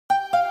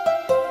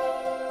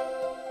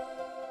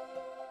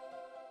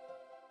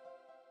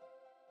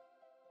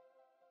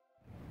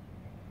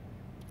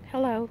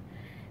Hello,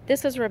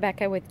 this is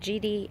Rebecca with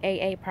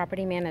GDAA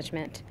Property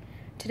Management.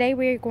 Today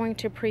we are going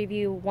to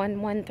preview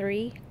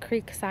 113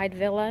 Creekside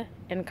Villa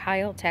in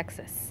Kyle,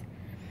 Texas.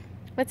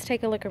 Let's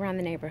take a look around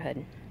the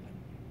neighborhood.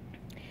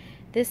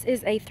 This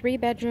is a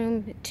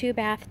 3-bedroom,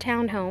 2-bath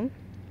townhome.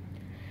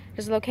 It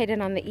is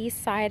located on the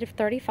east side of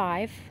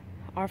 35,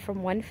 off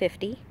from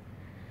 150.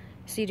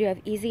 So you do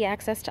have easy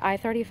access to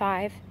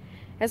I-35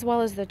 as well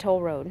as the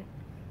toll road.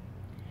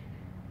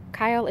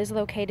 Kyle is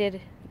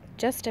located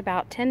just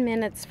about 10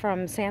 minutes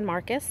from San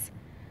Marcos,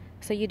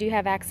 so you do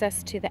have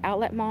access to the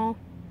outlet mall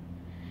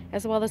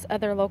as well as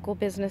other local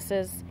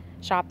businesses,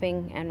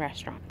 shopping, and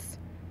restaurants.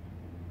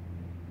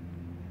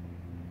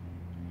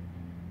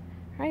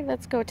 Alright,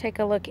 let's go take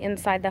a look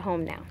inside the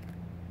home now.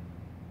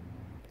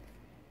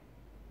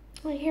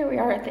 Well, here we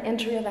are at the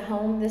entry of the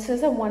home. This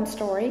is a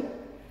 1-story.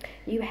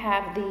 You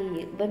have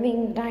the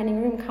living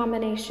dining room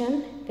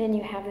combination, then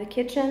you have the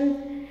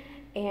kitchen,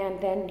 and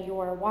then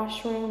your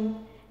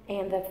washroom,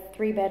 and the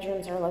 3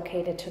 bedrooms are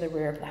located to the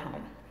rear of the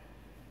home.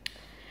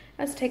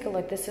 Let's take a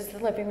look. This is the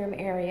living room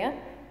area.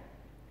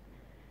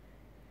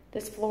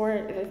 This floor,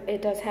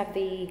 it does have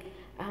the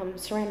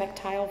ceramic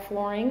tile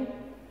flooring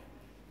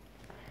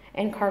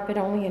and carpet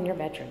only in your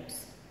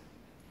bedrooms.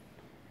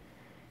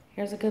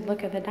 Here's a good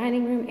look at the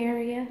dining room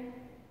area.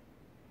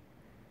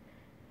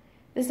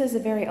 This is a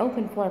very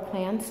open floor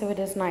plan, so it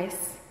is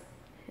nice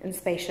and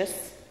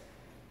spacious.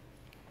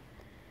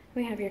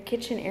 We have your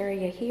kitchen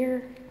area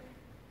here.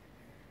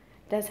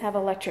 It does have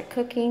electric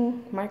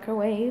cooking,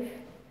 microwave.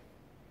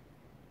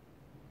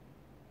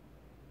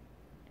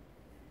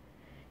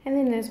 And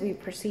then as we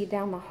proceed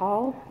down the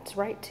hall, it's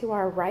right to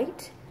our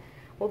right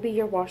will be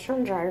your washer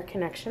and dryer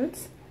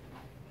connections.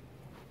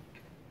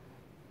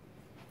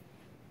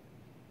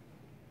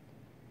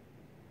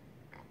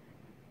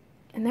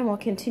 And then we'll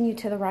continue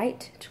to the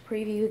right to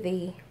preview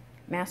the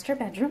master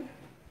bedroom.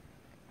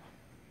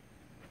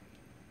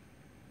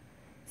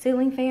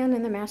 Ceiling fan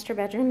in the master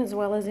bedroom as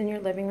well as in your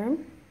living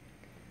room.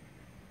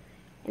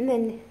 And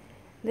then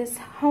this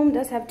home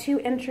does have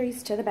 2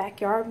 entries to the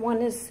backyard.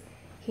 One is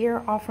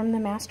here off from the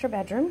master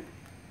bedroom.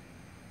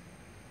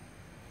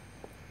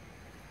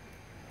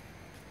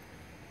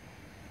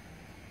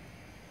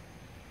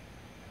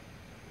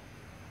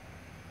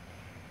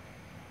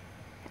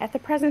 At the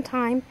present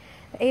time,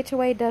 the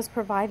HOA does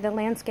provide the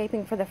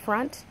landscaping for the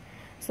front,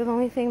 so the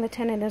only thing the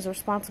tenant is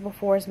responsible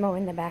for is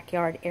mowing the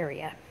backyard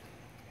area.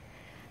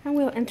 And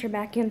we'll enter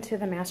back into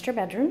the master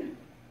bedroom.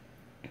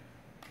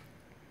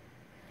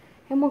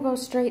 And we'll go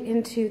straight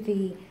into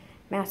the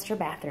master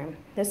bathroom.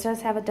 This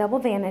does have a double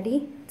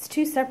vanity. It's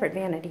 2 separate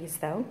vanities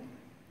though.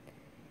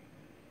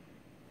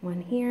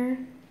 One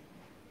here.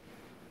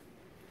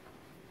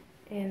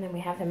 And then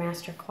we have the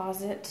master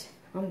closet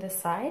on this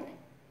side.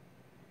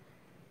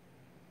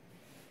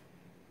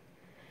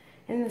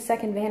 And the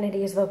second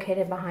vanity is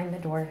located behind the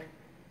door.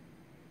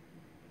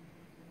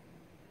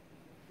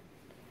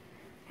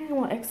 And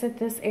we'll exit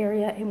this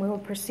area and we will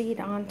proceed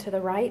on to the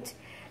right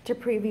to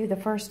preview the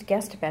first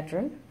guest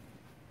bedroom.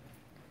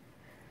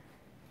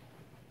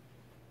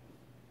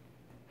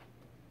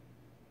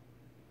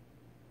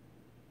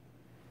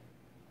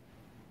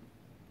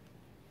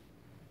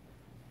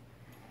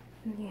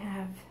 And you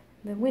have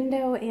the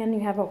window and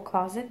you have a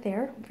closet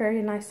there,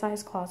 very nice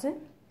size closet.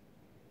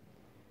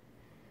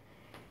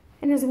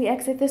 And as we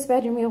exit this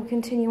bedroom, we will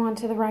continue on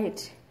to the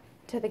right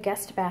to the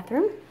guest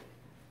bathroom.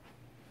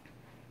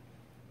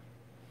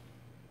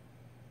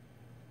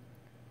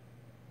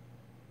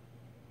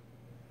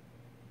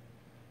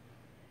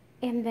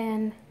 And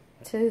then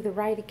to the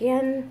right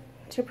again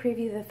to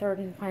preview the third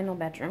and final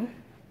bedroom.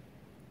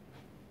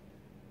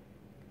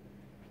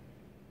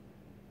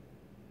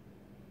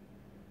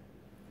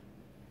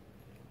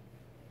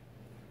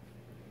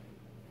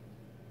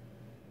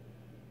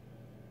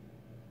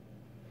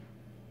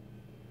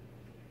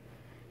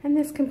 And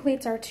this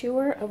completes our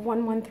tour of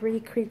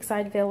 113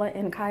 Creekside Villa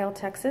in Kyle,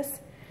 Texas.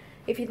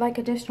 If you'd like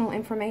additional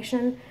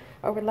information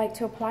or would like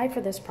to apply for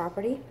this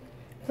property,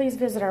 please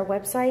visit our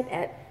website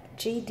at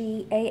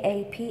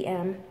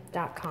gdaapm.com.